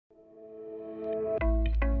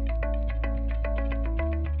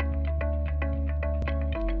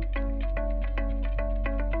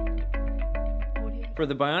For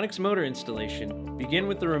the BionX motor installation, begin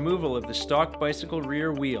with the removal of the stock bicycle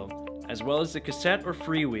rear wheel, as well as the cassette or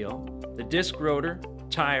freewheel, the disc rotor,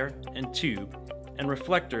 tire, and tube, and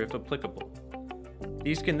reflector if applicable.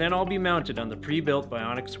 These can then all be mounted on the pre-built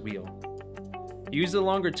BionX wheel. Use the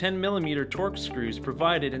longer 10mm torque screws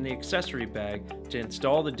provided in the accessory bag to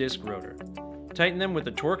install the disc rotor. Tighten them with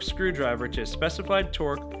a torque screwdriver to a specified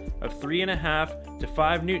torque of 3.5 to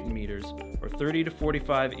 5 Nm or 30 to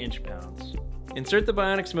 45 inch-pounds. Insert the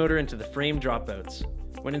BionX motor into the frame dropouts.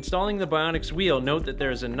 When installing the BionX wheel, note that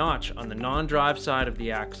there is a notch on the non-drive side of the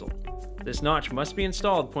axle. This notch must be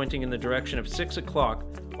installed pointing in the direction of 6 o'clock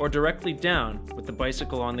or directly down with the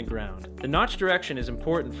bicycle on the ground. The notch direction is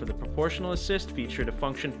important for the proportional assist feature to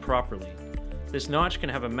function properly. This notch can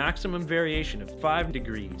have a maximum variation of 5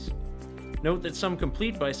 degrees. Note that some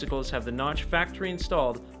complete bicycles have the notch factory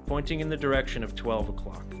installed pointing in the direction of 12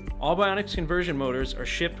 o'clock. All BionX conversion motors are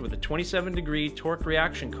shipped with a 27-degree torque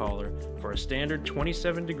reaction collar for a standard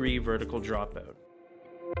 27-degree vertical dropout.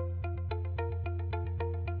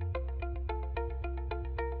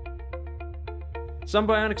 Some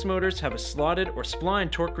BionX motors have a slotted or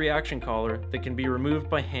spline torque reaction collar that can be removed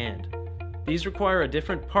by hand. These require a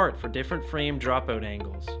different part for different frame dropout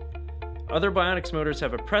angles. Other BionX motors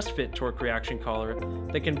have a press-fit torque reaction collar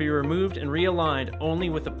that can be removed and realigned only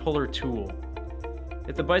with a puller tool.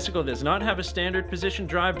 If the bicycle does not have a standard position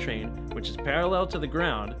drivetrain, which is parallel to the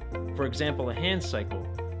ground, for example a hand cycle,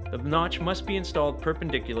 the notch must be installed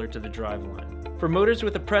perpendicular to the driveline. For motors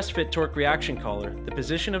with a press-fit torque reaction collar, the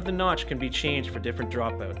position of the notch can be changed for different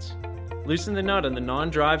dropouts. Loosen the nut on the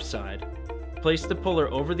non-drive side, place the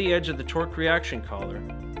puller over the edge of the torque reaction collar,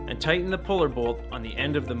 and tighten the puller bolt on the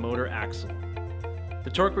end of the motor axle. The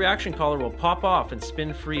torque reaction collar will pop off and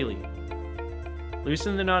spin freely.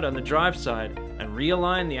 Loosen the nut on the drive side and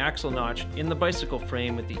realign the axle notch in the bicycle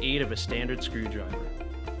frame with the aid of a standard screwdriver.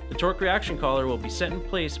 The torque reaction collar will be set in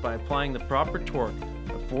place by applying the proper torque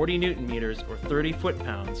of 40 Nm or 30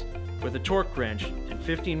 foot-pounds with a torque wrench and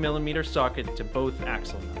 15mm socket to both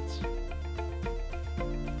axle nuts.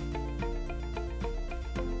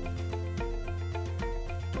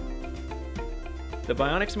 The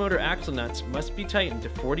BionX motor axle nuts must be tightened to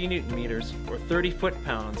 40 Nm or 30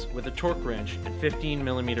 foot-pounds with a torque wrench and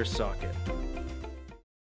 15mm socket.